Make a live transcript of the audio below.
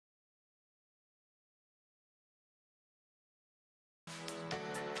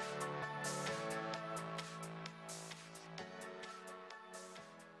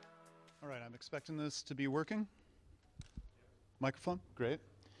right, I'm expecting this to be working. Microphone, great.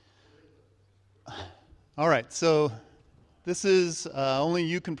 All right, so this is only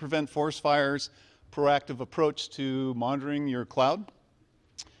you can prevent forest fires, proactive approach to monitoring your cloud.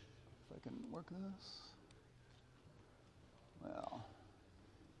 If I can work this.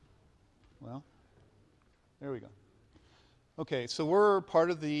 Well, there we go. Okay, so we're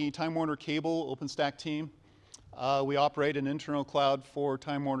part of the Time Warner Cable OpenStack team. We operate an internal cloud for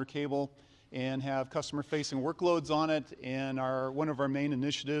Time Warner Cable and have customer-facing workloads on it, and one of our main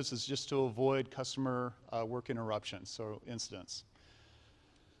initiatives is just to avoid customer work interruptions, so incidents.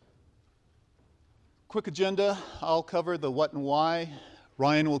 Quick agenda, I'll cover the what and why,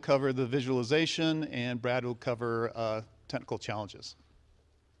 Ryan will cover the visualization, and Brad will cover technical challenges.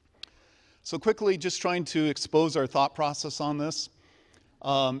 So quickly, just trying to expose our thought process on this.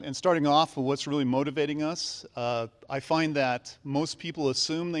 And starting off with what's really motivating us, I find that most people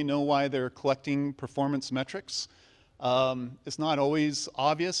assume they know why they're collecting performance metrics. It's not always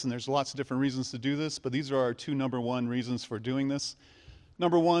obvious, and there's lots of different reasons to do this, but these are our two #1 reasons for doing this.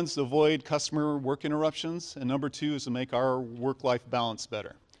 Number one is to avoid customer work interruptions, and number two is to make our work-life balance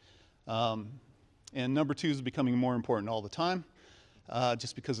better. And number two is becoming more important all the time,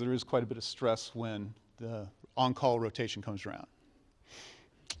 just because there is quite a bit of stress when the on-call rotation comes around.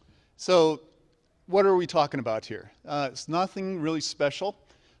 So what are we talking about here? It's nothing really special,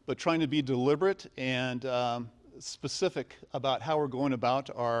 but trying to be deliberate and specific about how we're going about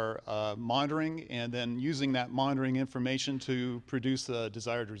our monitoring and then using that monitoring information to produce a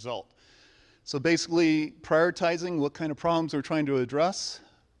desired result. So basically prioritizing what kind of problems we're trying to address,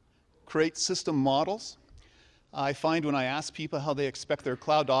 create system models. I find when I ask people how they expect their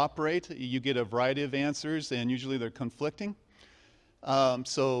cloud to operate, you get a variety of answers, and usually they're conflicting.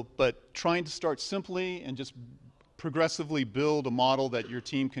 But trying to start simply and just progressively build a model that your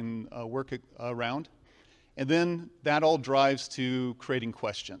team can work around. And then that all drives to creating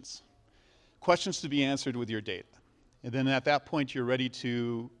questions. Questions to be answered with your data. And then at that point, you're ready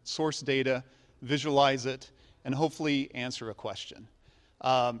to source data, visualize it, and hopefully answer a question.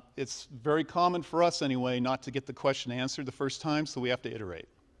 It's very common for us anyway not to get the question answered the first time, so we have to iterate,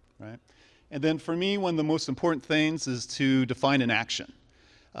 right? And then for me, one of the most important things is to define an action.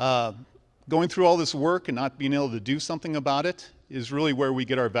 Going through all this work and not being able to do something about it is really where we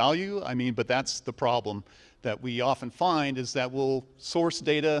get our value. But that's the problem that we often find, is that we'll source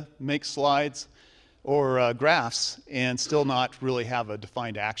data, make slides or graphs, and still not really have a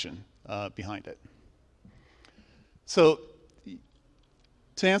defined action behind it. So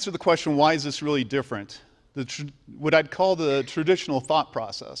to answer the question, why is this really different? What I'd call the traditional thought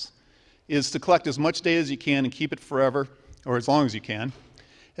process is to collect as much data as you can and keep it forever, or as long as you can,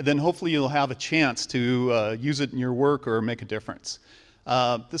 and then hopefully you'll have a chance to use it in your work or make a difference.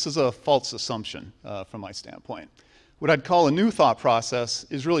 This is a false assumption from my standpoint. What I'd call a new thought process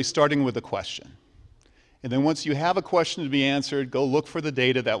is really starting with a question. And then once you have a question to be answered, go look for the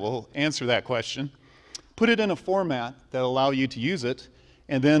data that will answer that question, put it in a format that will allow you to use it,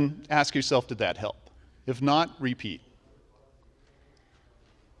 and then ask yourself, did that help? If not, repeat.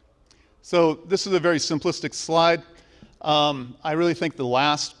 So this is a very simplistic slide. I really think the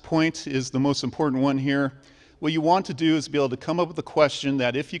last point is the most important one here. What you want to do is be able to come up with a question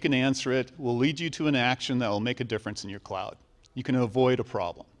that, if you can answer it, will lead you to an action that will make a difference in your cloud. You can avoid a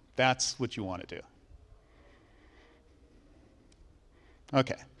problem. That's what you want to do.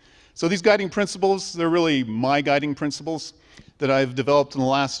 Okay, so these guiding principles, they're really my guiding principles that I've developed in the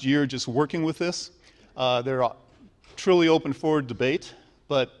last year just working with this. They're truly open for debate,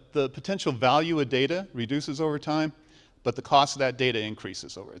 but the potential value of data reduces over time, but the cost of that data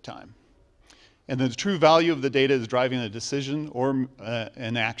increases over time. And the true value of the data is driving a decision or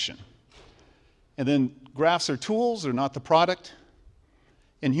an action. And then graphs are tools, they're not the product,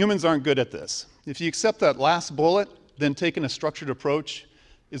 and humans aren't good at this. If you accept that last bullet, then taking a structured approach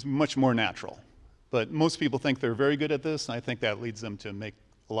is much more natural. But most people think they're very good at this, and I think that leads them to make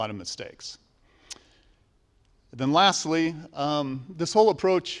a lot of mistakes. Then lastly, this whole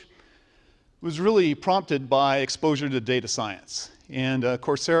approach was really prompted by exposure to data science. And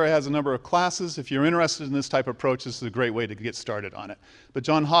Coursera has a number of classes. If you're interested in this type of approach, this is a great way to get started on it. But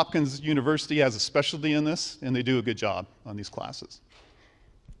Johns Hopkins University has a specialty in this, and they do a good job on these classes.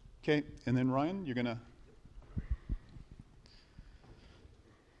 Okay, and then Ryan, you're gonna.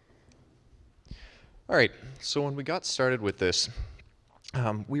 All right, so when we got started with this,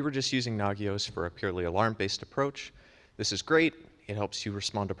 we were just using Nagios for a purely alarm-based approach. This is great. It helps you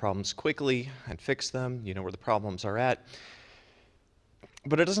respond to problems quickly and fix them. You know where the problems are at.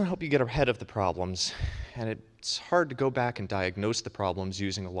 But it doesn't help you get ahead of the problems, and it's hard to go back and diagnose the problems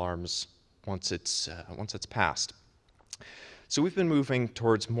using alarms once it's passed. So we've been moving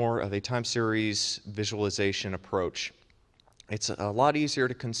towards more of a time series visualization approach. It's a lot easier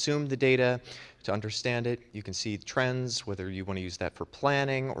to consume the data, to understand it. You can see trends, whether you want to use that for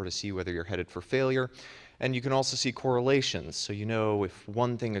planning or to see whether you're headed for failure. And you can also see correlations, so you know if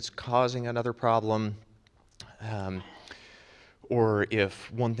one thing is causing another problem, or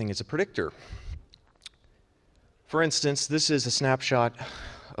if one thing is a predictor. For instance, this is a snapshot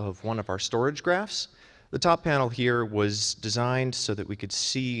of one of our storage graphs. The top panel here was designed so that we could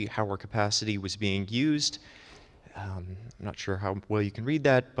see how our capacity was being used. I'm not sure how well you can read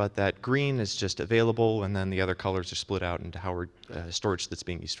that, but that green is just available, and then the other colors are split out into how storage that's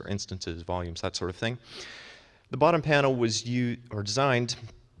being used for instances, volumes, that sort of thing. The bottom panel was designed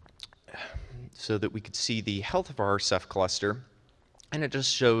so that we could see the health of our Ceph cluster, and it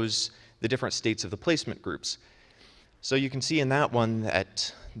just shows the different states of the placement groups. So you can see in that one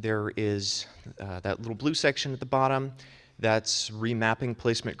that there is that little blue section at the bottom, that's remapping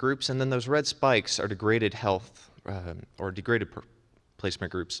placement groups, and then those red spikes are degraded health or degraded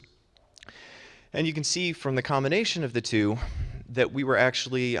placement groups. And you can see from the combination of the two that we were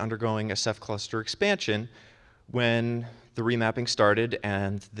actually undergoing a Ceph cluster expansion when the remapping started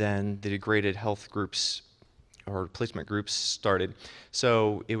and then the degraded health groups or placement groups started.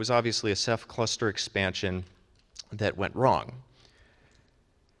 So it was obviously a Ceph cluster expansion that went wrong.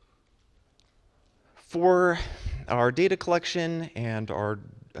 For our data collection and our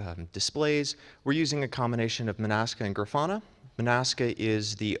displays, we're using a combination of Monasca and Grafana. Monasca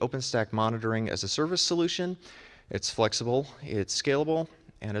is the OpenStack monitoring as a service solution. It's flexible, it's scalable,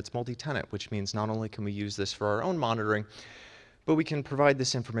 and it's multi-tenant, which means not only can we use this for our own monitoring, but we can provide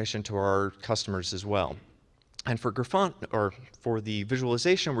this information to our customers as well. And for Grafana, or for the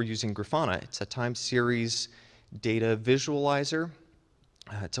visualization, we're using Grafana. It's a time series data visualizer.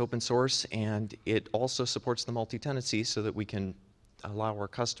 It's open source, and it also supports the multi-tenancy so that we can allow our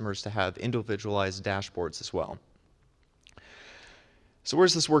customers to have individualized dashboards as well. So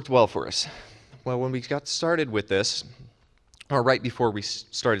where's this worked well for us? Well, when we got started with this, or right before we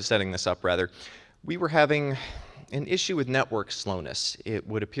started setting this up, rather, we were having an issue with network slowness. It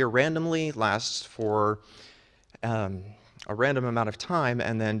would appear randomly, last for a random amount of time,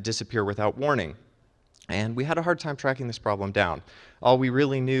 and then disappear without warning. And we had a hard time tracking this problem down. All we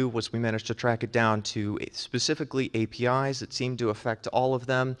really knew was we managed to track it down to specifically APIs that seemed to affect all of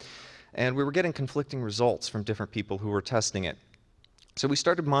them, and we were getting conflicting results from different people who were testing it. So we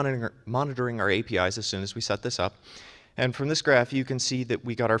started monitoring our APIs as soon as we set this up, and from this graph you can see that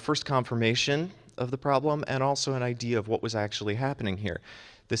we got our first confirmation of the problem and also an idea of what was actually happening here.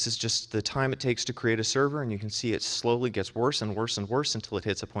 This is just the time it takes to create a server, and you can see it slowly gets worse and worse and worse until it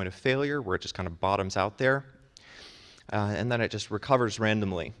hits a point of failure where it just kind of bottoms out there, and then it just recovers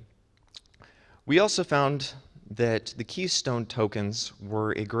randomly. We also found that the Keystone tokens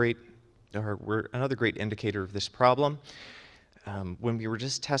were another great indicator of this problem. When we were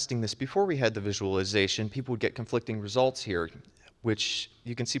just testing this before we had the visualization, people would get conflicting results here, which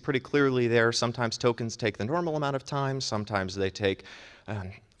you can see pretty clearly there. Sometimes tokens take the normal amount of time, sometimes they take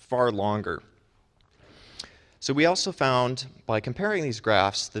far longer. So we also found, by comparing these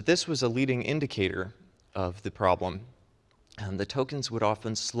graphs, that this was a leading indicator of the problem. The tokens would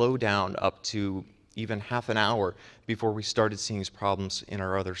often slow down up to even half an hour before we started seeing problems in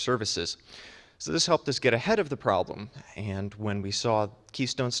our other services. So this helped us get ahead of the problem, and when we saw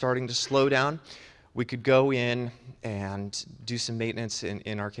Keystone starting to slow down, we could go in and do some maintenance.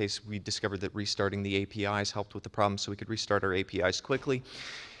 In our case, we discovered that restarting the APIs helped with the problem, so we could restart our APIs quickly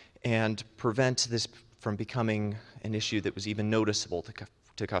and prevent this from becoming an issue that was even noticeable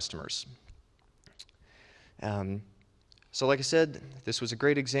to customers. So like I said, this was a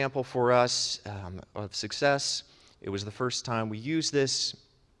great example for us of success. It was the first time we used this,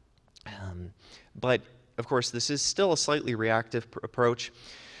 but of course this is still a slightly reactive approach.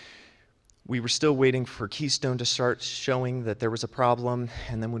 We were still waiting for Keystone to start showing that there was a problem,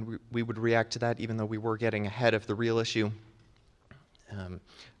 and then when we would react to that, even though we were getting ahead of the real issue.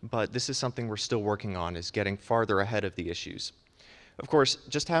 But this is something we're still working on, is getting farther ahead of the issues. Of course,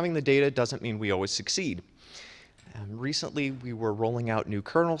 just having the data doesn't mean we always succeed. Recently, we were rolling out new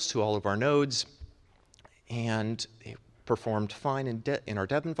kernels to all of our nodes, and it performed fine in our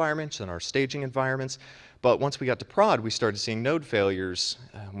dev environments and our staging environments. But once we got to prod, we started seeing node failures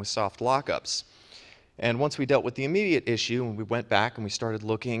with soft lockups. And once we dealt with the immediate issue, and we went back and we started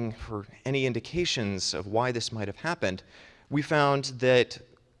looking for any indications of why this might have happened, we found that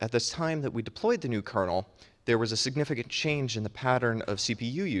at this time that we deployed the new kernel, there was a significant change in the pattern of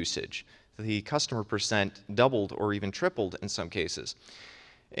CPU usage. The customer percent doubled or even tripled in some cases.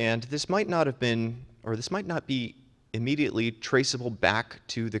 And this might not have been, or this might not be immediately traceable back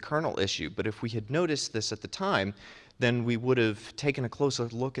to the kernel issue, but if we had noticed this at the time, then we would have taken a closer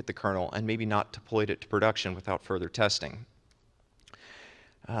look at the kernel and maybe not deployed it to production without further testing.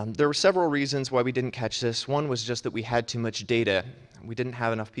 There were several reasons why we didn't catch this. One was just that we had too much data. We didn't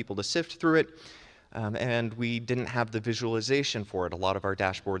have enough people to sift through it, and we didn't have the visualization for it. A lot of our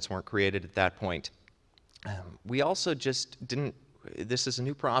dashboards weren't created at that point. We also just didn't, this is a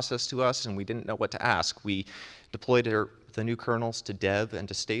new process to us, and we didn't know what to ask. We deployed the new kernels to dev and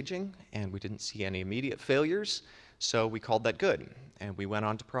to staging, and we didn't see any immediate failures, so we called that good, and we went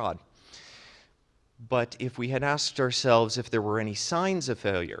on to prod. But if we had asked ourselves if there were any signs of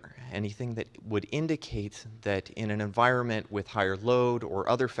failure, anything that would indicate that in an environment with higher load or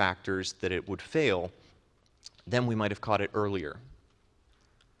other factors that it would fail, then we might have caught it earlier.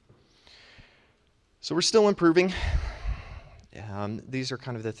 So we're still improving. These are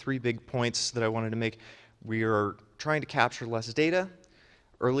kind of the 3 big points that I wanted to make. We are trying to capture less data.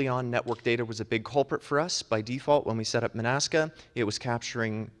 Early on, network data was a big culprit for us. By default, when we set up Monasca, it was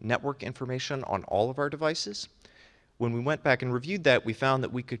capturing network information on all of our devices. When we went back and reviewed that, we found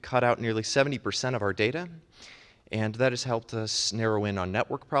that we could cut out nearly 70% of our data, and that has helped us narrow in on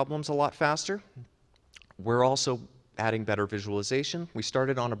network problems a lot faster. We're also adding better visualization. We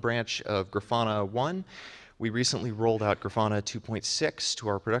started on a branch of Grafana 1. We recently rolled out Grafana 2.6 to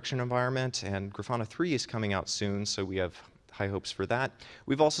our production environment, and Grafana 3 is coming out soon, so we have high hopes for that.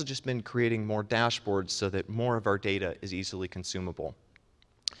 We've also just been creating more dashboards so that more of our data is easily consumable.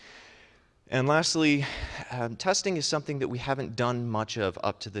 And lastly, testing is something that we haven't done much of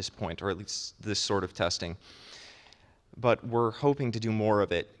up to this point, or at least this sort of testing. But we're hoping to do more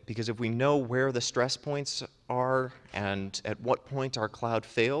of it, because if we know where the stress points are and at what point our cloud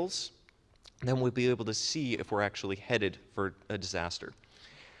fails, then we'll be able to see if we're actually headed for a disaster.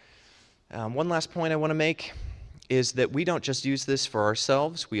 One last point I want to make is that we don't just use this for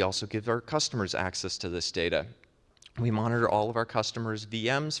ourselves, we also give our customers access to this data. We monitor all of our customers'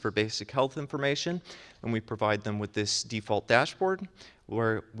 VMs for basic health information, and we provide them with this default dashboard,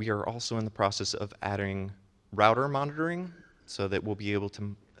 where we are also in the process of adding router monitoring so that we'll be able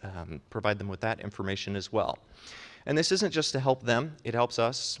to provide them with that information as well. And this isn't just to help them, it helps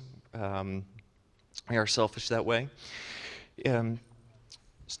us. We are selfish that way.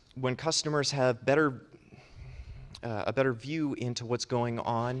 When customers have a better view into what's going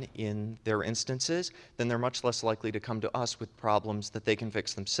on in their instances, then they're much less likely to come to us with problems that they can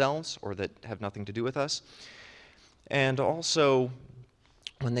fix themselves or that have nothing to do with us. And also,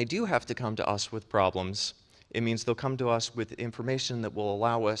 when they do have to come to us with problems, it means they'll come to us with information that will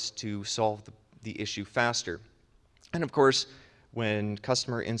allow us to solve the issue faster. And of course, when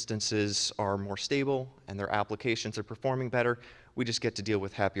customer instances are more stable and their applications are performing better, we just get to deal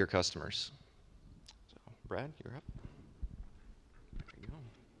with happier customers. Brad, you're up. There you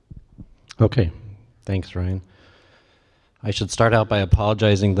go. Okay, thanks, Ryan. I should start out by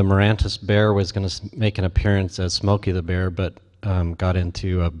apologizing. The Marantis Bear was going to make an appearance as Smokey the Bear, but got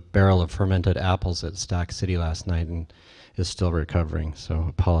into a barrel of fermented apples at Stack City last night and is still recovering, so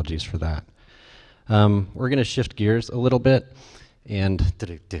apologies for that. We're going to shift gears a little bit and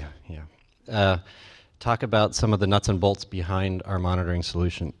talk about some of the nuts and bolts behind our monitoring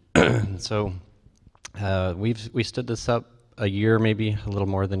solution. So we stood this up a year, maybe a little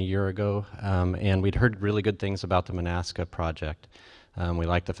more than a year ago, and we'd heard really good things about the Monasca project. We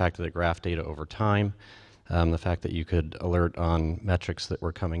liked the fact that it graphed data over time, the fact that you could alert on metrics that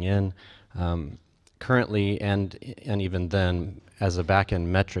were coming in. Currently, and even then, as a backend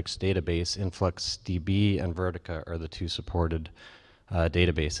metrics database, InfluxDB and Vertica are the 2 supported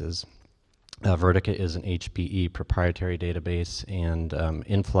databases. Vertica is an HPE proprietary database, and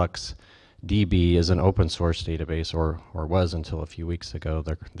InfluxDB is an open source database, or was until a few weeks ago.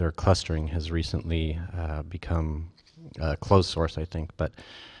 Their clustering has recently become closed source, I think. But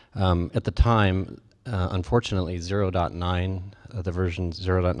at the time, unfortunately, 0.9, the version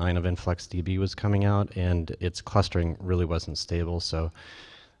 0.9 of InfluxDB was coming out, and its clustering really wasn't stable. So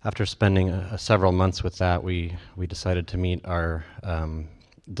after spending several months with that, we decided to meet our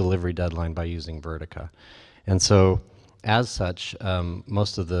delivery deadline by using Vertica. And so as such,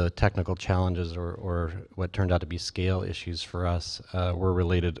 most of the technical challenges or what turned out to be scale issues for us were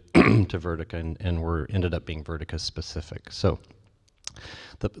related to Vertica and ended up being Vertica specific. So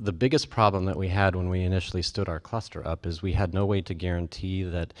the biggest problem that we had when we initially stood our cluster up is we had no way to guarantee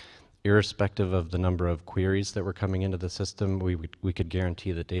that, irrespective of the number of queries that were coming into the system, we could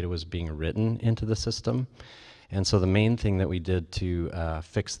guarantee that data was being written into the system. And so the main thing that we did to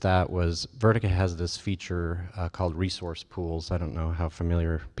fix that was Vertica has this feature called resource pools. I don't know how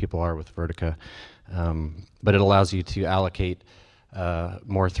familiar people are with Vertica, but it allows you to allocate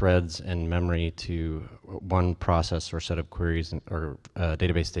more threads and memory to one process or set of queries or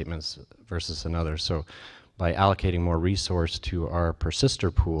database statements versus another. So by allocating more resource to our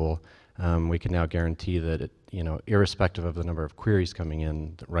persister pool, we can now guarantee that it, irrespective of the number of queries coming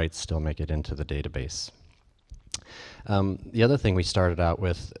in, the writes still make it into the database. The other thing we started out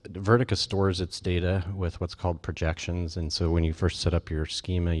with, Vertica stores its data with what's called projections, and so when you first set up your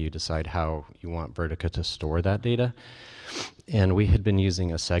schema, you decide how you want Vertica to store that data. And we had been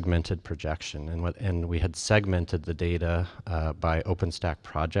using a segmented projection, and we had segmented the data by OpenStack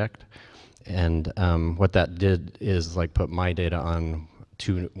project. And what that did is like put my data on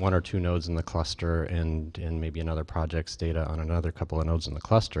one or two nodes in the cluster, and maybe another project's data on another couple of nodes in the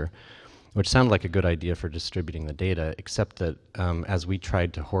cluster, which sounded like a good idea for distributing the data, except that as we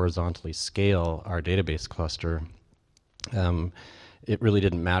tried to horizontally scale our database cluster, it really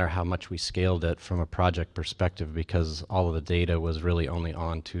didn't matter how much we scaled it from a project perspective, because all of the data was really only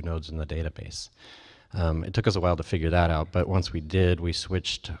on two nodes in the database. It took us a while to figure that out, but once we did, we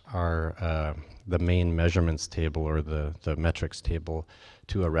switched the main measurements table or the metrics table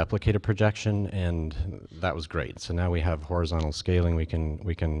to a replicated projection, and that was great. So now we have horizontal scaling. We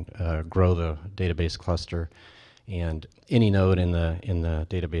can grow the database cluster, and any node in the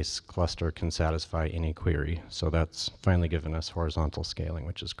database cluster can satisfy any query. So that's finally given us horizontal scaling,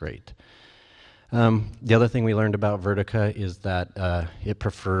 which is great. The other thing we learned about Vertica is that it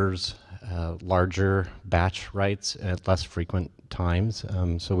prefers larger batch writes at less frequent times.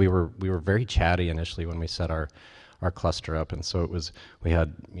 So we were very chatty initially when we set our cluster up, and so we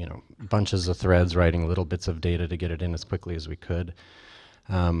had bunches of threads writing little bits of data to get it in as quickly as we could.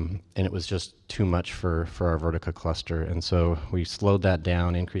 And it was just too much for our Vertica cluster, and so we slowed that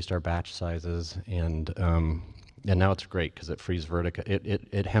down, increased our batch sizes, and now it's great because it frees Vertica.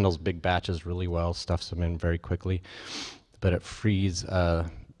 It handles big batches really well, stuffs them in very quickly, but it frees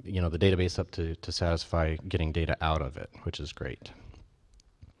the database up to satisfy getting data out of it, which is great.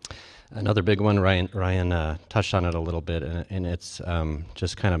 Another big one, Ryan touched on it a little bit, and it's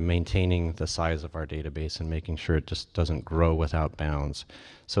just kind of maintaining the size of our database and making sure it just doesn't grow without bounds.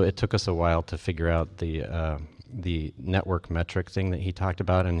 So it took us a while to figure out the network metric thing that he talked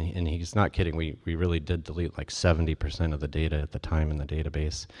about, and he's not kidding. We really did delete like 70% of the data at the time in the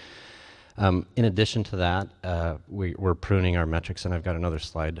database. In addition to that, we're pruning our metrics, and I've got another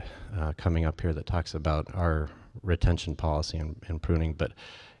slide coming up here that talks about our retention policy and pruning, but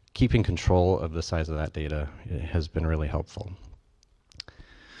keeping control of the size of that data has been really helpful.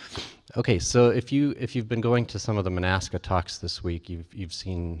 Okay, so if you've been going to some of the Monasca talks this week, you've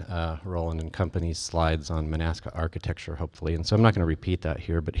seen Roland and company's slides on Monasca architecture, hopefully, and so I'm not going to repeat that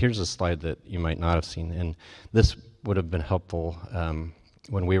here, but here's a slide that you might not have seen, and this would have been helpful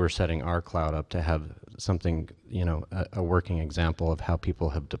when we were setting our cloud up to have something, a working example of how people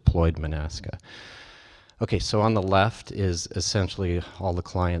have deployed Monasca. Okay, so on the left is essentially all the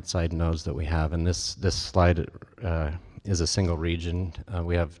client-side nodes that we have, and this slide is a single region.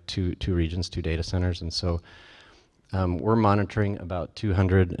 We have two regions, two data centers, and so we're monitoring about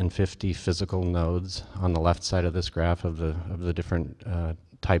 250 physical nodes on the left side of this graph of the different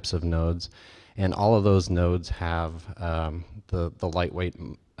types of nodes, and all of those nodes have the lightweight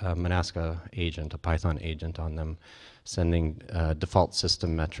Monasca agent, a Python agent on them, sending default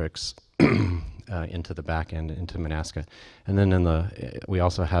system metrics into the back end, into Monasca. And then we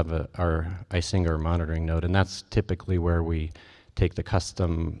also have our iSinger monitoring node, and that's typically where we take the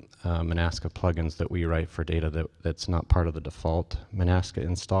custom Monasca plugins that we write for data that's not part of the default Monasca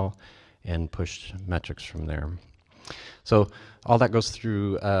install and push metrics from there. So all that goes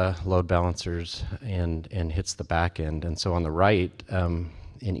through load balancers and hits the back end. And so on the right,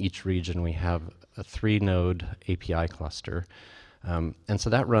 in each region, we have a 3-node API cluster. And so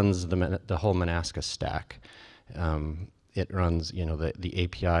that runs the whole Monasca stack. It runs, the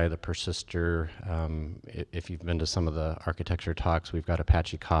API, the persister. If you've been to some of the architecture talks, we've got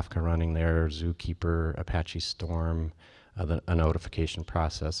Apache Kafka running there, Zookeeper, Apache Storm, a notification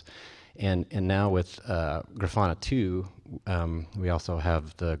process. And now with Grafana 2, we also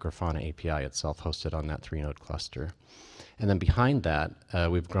have the Grafana API itself hosted on that 3-node cluster. And then behind that,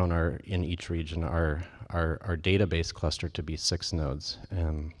 we've grown in each region our database cluster to be 6 nodes.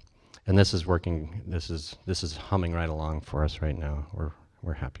 And this is working. This is humming right along for us right now.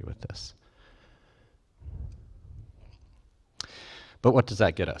 We're happy with this. But what does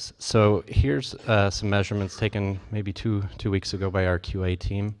that get us? So here's some measurements taken maybe two weeks ago by our QA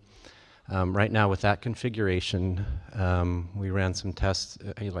team. Right now with that configuration, we ran some tests,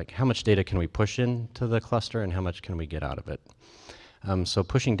 like how much data can we push into the cluster and how much can we get out of it. So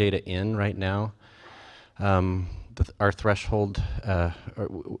pushing data in right now, our threshold,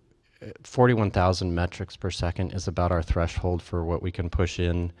 41,000 metrics per second is about our threshold for what we can push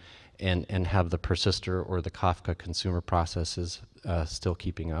in and have the persister or the Kafka consumer processes still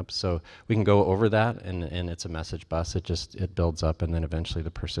keeping up. So we can go over that, and it's a message bus. It builds up, and then eventually the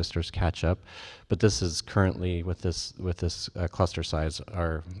persisters catch up. But this is currently, with this cluster size,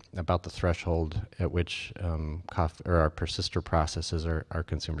 are about the threshold at which our persister processes our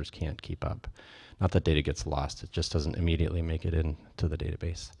consumers can't keep up. Not that data gets lost; it just doesn't immediately make it into the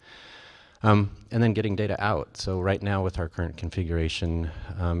database. And then getting data out. So right now with our current configuration,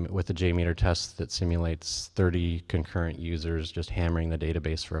 with the JMeter test that simulates 30 concurrent users just hammering the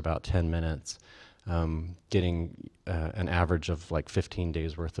database for about 10 minutes, getting an average of like 15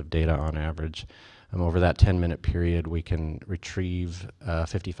 days worth of data on average. Over that 10-minute period, we can retrieve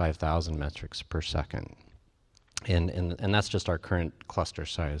 55,000 metrics per second. And that's just our current cluster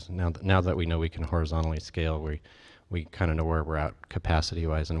size. Now that we know we can horizontally scale, we kind of know where we're at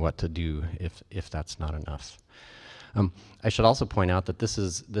capacity-wise and what to do if that's not enough. I should also point out that this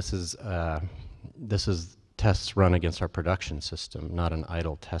is tests run against our production system, not an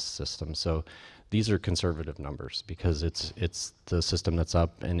idle test system. So these are conservative numbers because it's the system that's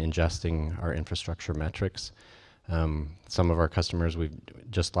up and ingesting our infrastructure metrics. Some of our customers,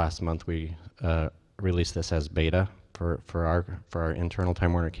 just last month we released this as beta for our internal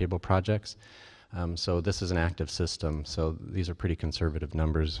Time Warner Cable projects. So this is an active system, so these are pretty conservative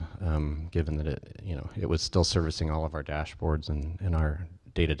numbers, given that it was still servicing all of our dashboards and our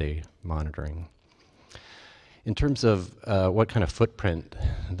day-to-day monitoring. In terms of what kind of footprint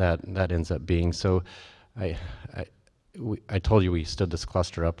that ends up being, so I told you we stood this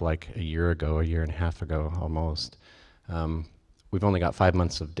cluster up like a year and a half ago almost. We've only got 5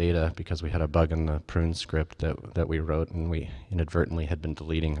 months of data because we had a bug in the prune script that we wrote, and we inadvertently had been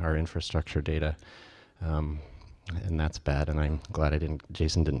deleting our infrastructure data. And that's bad, and I'm glad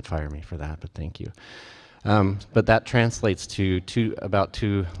Jason didn't fire me for that, but thank you. But that translates to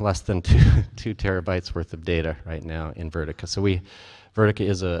less than two terabytes worth of data right now in Vertica. So Vertica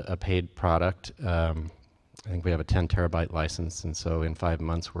is a paid product. I think we have a 10 terabyte license, and so in 5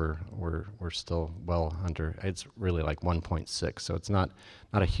 months we're still well under. It's really like 1.6, so it's not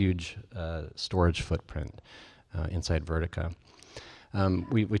a huge storage footprint inside Vertica.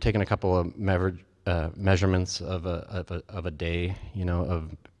 We've taken a couple of measurements of a day,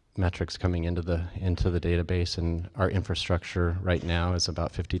 of metrics coming into the database, and our infrastructure right now is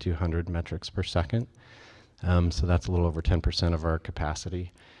about 5,200 metrics per second. So that's a little over 10% of our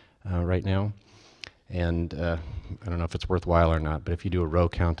capacity right now. And I don't know if it's worthwhile or not, but if you do a row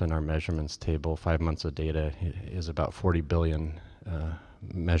count on our measurements table, 5 months of data is about 40 billion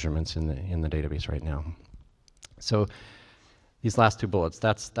measurements in the database right now. So these last two bullets,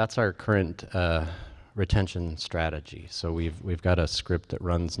 that's our current retention strategy. So we've got a script that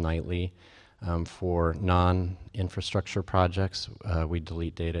runs nightly for non-infrastructure projects. We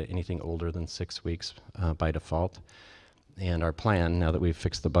delete data anything older than 6 weeks by default. And our plan, now that we've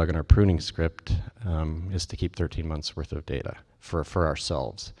fixed the bug in our pruning script, is to keep 13 months worth of data for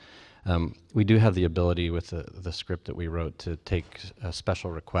ourselves. We do have the ability with the script that we wrote to take special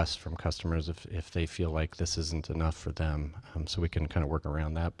requests from customers if they feel like this isn't enough for them. So we can kind of work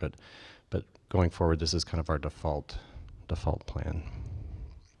around that, but going forward, this is kind of our default plan.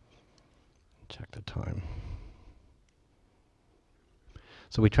 Check the time.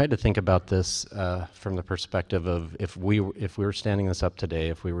 So we tried to think about this from the perspective of if we were standing this up today,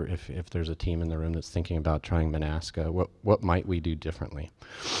 if there's a team in the room that's thinking about trying Monasca, what might we do differently?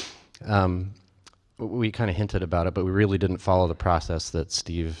 We kind of hinted about it, but we really didn't follow the process that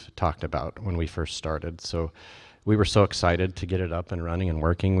Steve talked about when we first started. So we were so excited to get it up and running and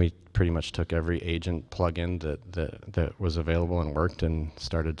working, we pretty much took every agent plugin that was available and worked and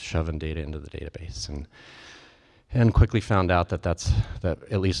started shoving data into the database. And quickly found out that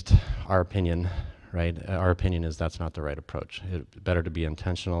at least our opinion, right? Our opinion is that's not the right approach. It's better to be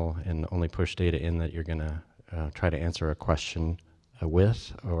intentional and only push data in that you're going to try to answer a question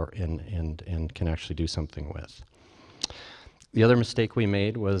with, and can actually do something with. The other mistake we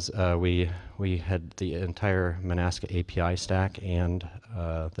made was we had the entire Monasca API stack and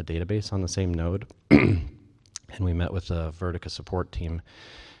the database on the same node, and we met with the Vertica support team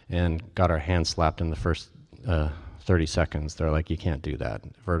and got our hands slapped in the first 30 seconds. They're like, you can't do that.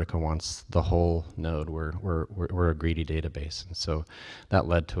 Vertica wants the whole node. We're a greedy database, and so that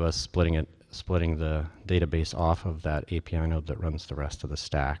led to us splitting the database off of that API node that runs the rest of the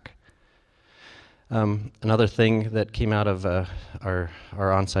stack. Another thing that came out of our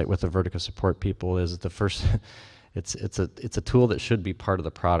on-site with the Vertica support people is the first. It's a tool that should be part of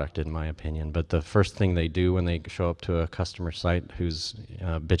the product, in my opinion. But the first thing they do when they show up to a customer site who's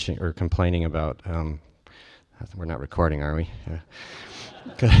bitching or complaining about, we're not recording, are we?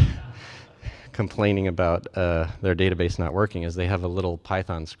 Complaining about their database not working, is they have a little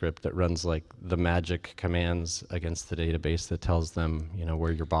Python script that runs like the magic commands against the database that tells them,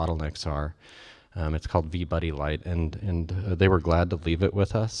 where your bottlenecks are. It's called vBuddy Lite, and they were glad to leave it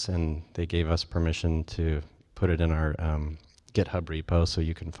with us, and they gave us permission to put it in our GitHub repo, so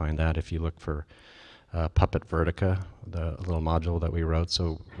you can find that if you look for Puppet Vertica, the little module that we wrote.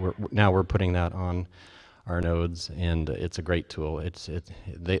 So now we're putting that on our nodes, and it's a great tool.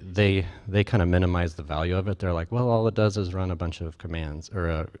 They kind of minimize the value of it. They're like, well, all it does is run a bunch of commands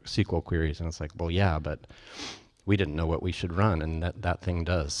or SQL queries, and it's like, well, yeah, but we didn't know what we should run, and that thing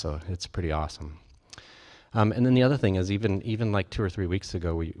does. So it's pretty awesome. And then the other thing is, even like 2 or 3 weeks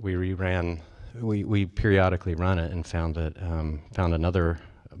ago, we reran. We periodically run it and found another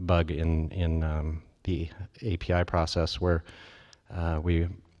bug in the API process where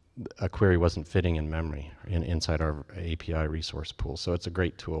a query wasn't fitting in memory inside our API resource pool. So it's a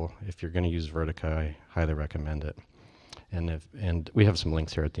great tool. If you're going to use Vertica, I highly recommend it. And we have some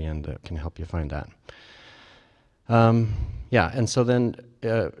links here at the end that can help you find that. Yeah, and so then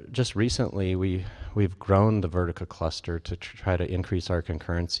just recently we've grown the Vertica cluster to try to increase our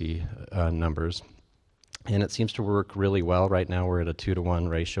concurrency numbers, and it seems to work really well. Right now we're at a 2-to-1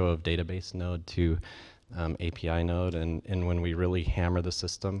 ratio of database node to API node, and when we really hammer the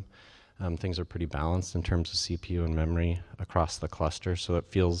system, things are pretty balanced in terms of CPU and memory across the cluster. So it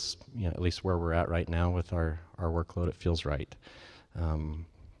feels, at least where we're at right now with our workload, it feels right.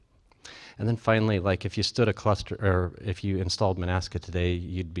 And then finally, like if you stood a cluster, or if you installed Monasca today,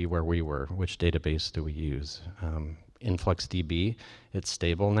 you'd be where we were. Which database do we use? InfluxDB, it's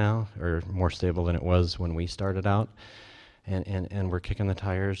stable now, or more stable than it was when we started out. And we're kicking the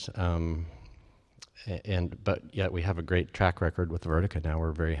tires. But yet we have a great track record with Vertica now.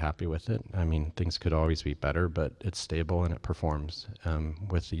 We're very happy with it. I mean, things could always be better, but it's stable and it performs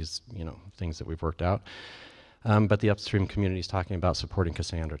with these things that we've worked out. But the upstream community is talking about supporting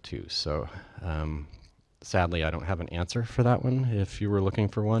Cassandra too. So sadly, I don't have an answer for that one. If you were looking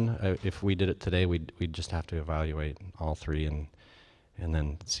for one, if we did it today, we'd just have to evaluate all three and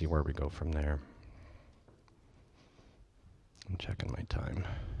then see where we go from there. I'm checking my time.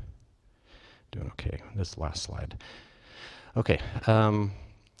 Doing okay. This last slide. Okay.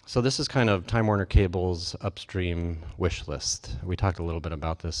 So this is kind of Time Warner Cable's upstream wish list. We talked a little bit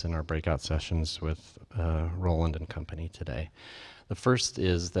about this in our breakout sessions with Roland and company today. The first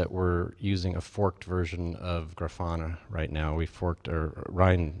is that we're using a forked version of Grafana right now. We forked, or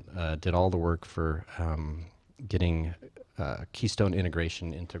Ryan did all the work for getting Keystone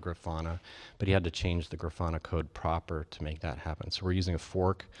integration into Grafana, but he had to change the Grafana code proper to make that happen. So we're using a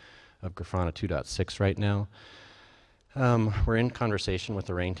fork of Grafana 2.6 right now. We're in conversation with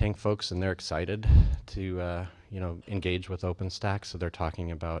the Rain Tank folks, and they're excited to engage with OpenStack. So they're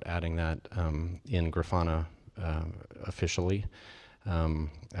talking about adding that in Grafana officially.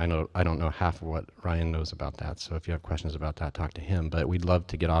 I don't know half of what Ryan knows about that. So if you have questions about that, talk to him. But we'd love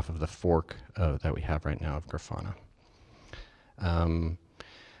to get off of the fork that we have right now of Grafana.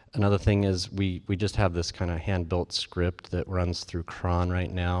 Another thing is we just have this kind of hand-built script that runs through cron right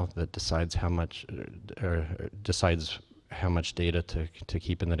now that decides how much data to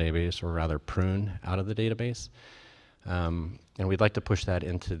keep in the database, or rather prune out of the database. And we'd like to push that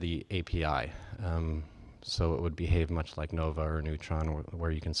into the API. So it would behave much like Nova or Neutron,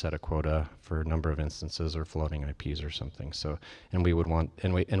 where you can set a quota for a number of instances or floating IPs or something. So, and we want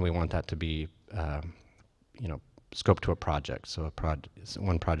that to be, scoped to a project. So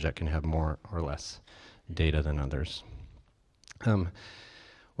one project can have more or less data than others.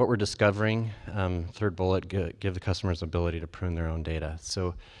 What we're discovering, third bullet, give the customers ability to prune their own data.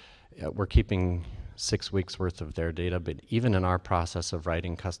 So we're keeping 6 weeks worth of their data, but even in our process of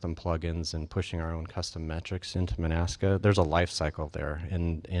writing custom plugins and pushing our own custom metrics into Monasca, there's a life cycle there.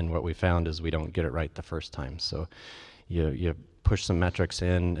 And what we found is we don't get it right the first time. So you push some metrics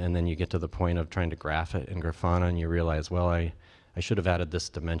in, and then you get to the point of trying to graph it in Grafana, and you realize, well, I should have added this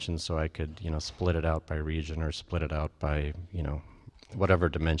dimension so I could, split it out by region or split it out by, whatever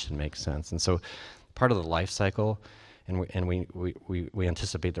dimension makes sense. And so part of the life cycle, and we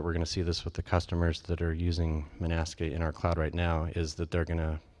anticipate that we're going to see this with the customers that are using Monasca in our cloud right now, is that they're going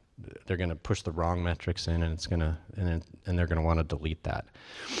to push the wrong metrics in, and they're going to want to delete that.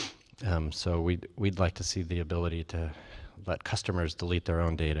 So we'd like to see the ability to let customers delete their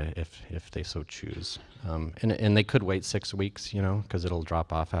own data if they so choose. And they could wait 6 weeks, you know, because it'll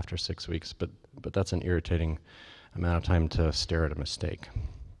drop off after 6 weeks, but that's an irritating amount of time to stare at a mistake.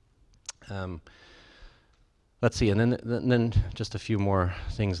 Let's see, and then just a few more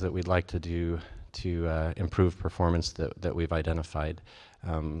things that we'd like to do to improve performance that we've identified.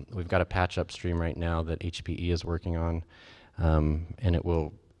 We've got a patch upstream right now that HPE is working on, and it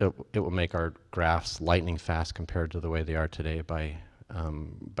will make our graphs lightning fast compared to the way they are today by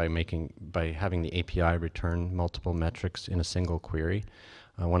having the API return multiple metrics in a single query.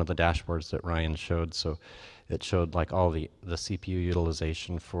 One of the dashboards that Ryan showed, so it showed like all the CPU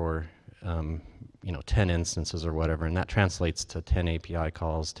utilization for 10 instances or whatever, and that translates to 10 API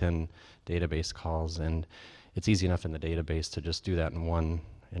calls, 10 database calls, and it's easy enough in the database to just do that in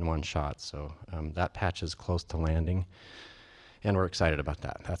one shot. So that patch is close to landing, and we're excited about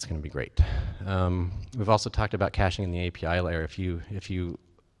that. That's going to be great. We've also talked about caching in the API layer. If you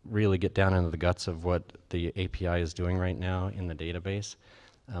really get down into the guts of what the API is doing right now in the database,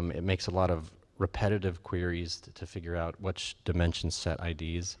 it makes a lot of repetitive queries to figure out which dimension set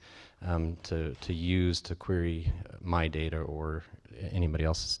IDs to use to query my data or anybody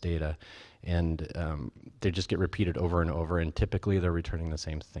else's data. And they just get repeated over and over, and typically they're returning the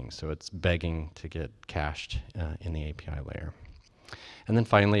same thing. So it's begging to get cached in the API layer. And then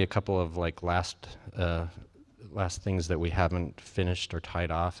finally, a couple of like last things that we haven't finished or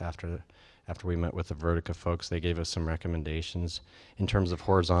tied off after we met with the Vertica folks. They gave us some recommendations in terms of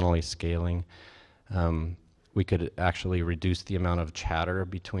horizontally scaling. We could actually reduce the amount of chatter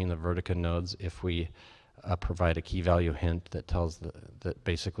between the Vertica nodes if we provide a key value hint that that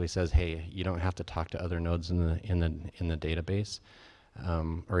basically says, hey, you don't have to talk to other nodes in the database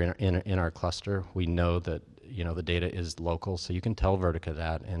or in our cluster. We know that the data is local, so you can tell Vertica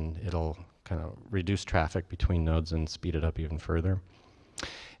that, and it'll kind of reduce traffic between nodes and speed it up even further.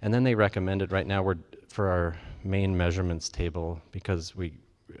 And then they recommended, right now for our main measurements table, because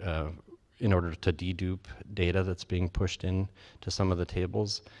in order to dedupe data that's being pushed in to some of the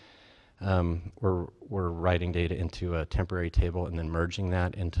tables, we're writing data into a temporary table and then merging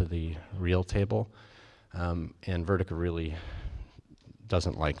that into the real table. And Vertica really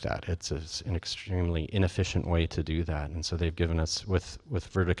doesn't like that. It's an extremely inefficient way to do that. And so they've given us, with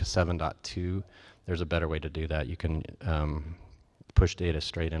Vertica 7.2, there's a better way to do that. You can push data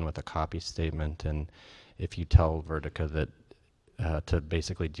straight in with a copy statement, and if you tell Vertica that to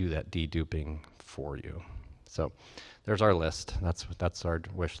basically do that deduping for you. So there's our list. That's our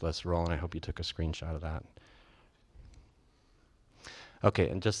wish list. Roland, I hope you took a screenshot of that. Okay,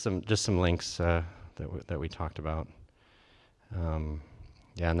 and just some links that we talked about.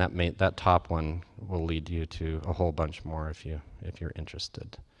 Yeah, and that top one will lead you to a whole bunch more if you're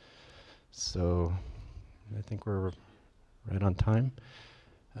interested. So I think we're right on time.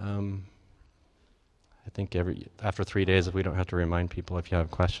 I think after 3 days, if we don't have to remind people, if you have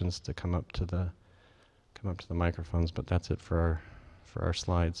questions, to come up to the microphones. But that's it for our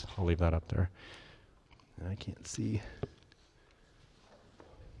slides. I'll leave that up there. I can't see.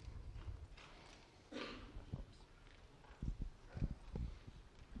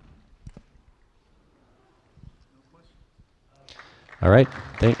 All right,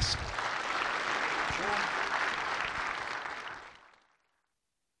 thanks.